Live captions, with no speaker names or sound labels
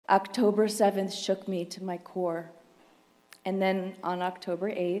October 7th shook me to my core. And then on October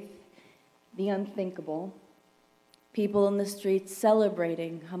 8th, the unthinkable, people in the streets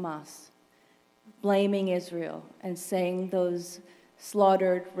celebrating Hamas, blaming Israel and saying those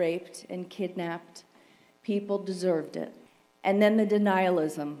slaughtered, raped, and kidnapped people deserved it. And then the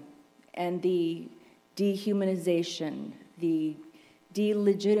denialism and the dehumanization, the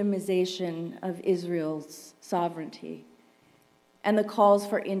delegitimization of Israel's sovereignty, and the calls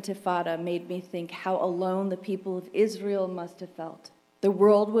for intifada made me think how alone the people of Israel must have felt. The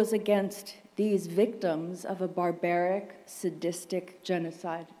world was against these victims of a barbaric, sadistic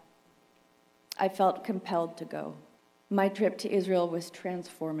genocide. I felt compelled to go. My trip to Israel was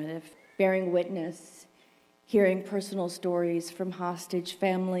transformative, bearing witness, hearing personal stories from hostage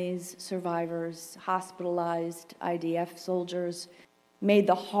families, survivors, hospitalized IDF soldiers, made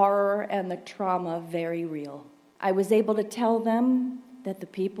the horror and the trauma very real. I was able to tell them that the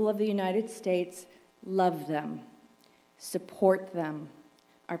people of the United States love them, support them,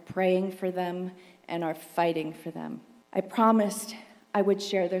 are praying for them, and are fighting for them. I promised I would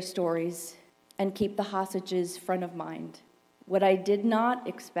share their stories and keep the hostages front of mind. What I did not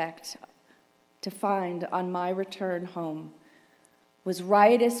expect to find on my return home was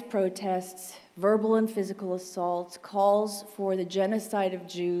riotous protests, verbal and physical assaults, calls for the genocide of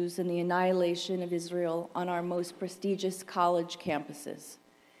Jews and the annihilation of Israel on our most prestigious college campuses.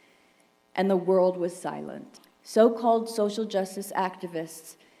 And the world was silent. So-called social justice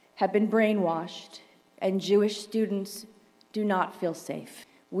activists have been brainwashed, and Jewish students do not feel safe.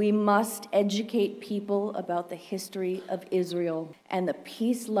 We must educate people about the history of Israel and the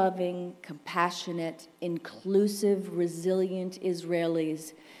peace-loving, compassionate, inclusive, resilient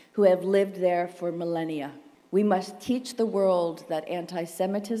Israelis who have lived there for millennia. We must teach the world that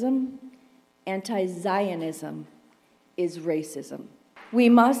anti-Semitism, anti-Zionism is racism. We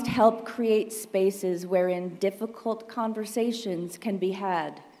must help create spaces wherein difficult conversations can be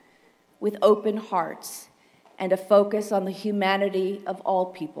had with open hearts and a focus on the humanity of all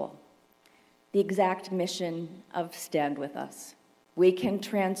people, the exact mission of Stand With Us. We can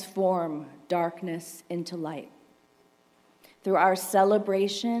transform darkness into light through our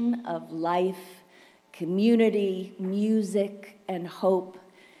celebration of life, community, music, and hope.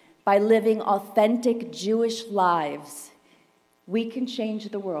 By living authentic Jewish lives, we can change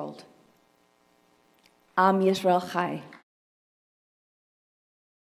the world. Am Yisrael Chai.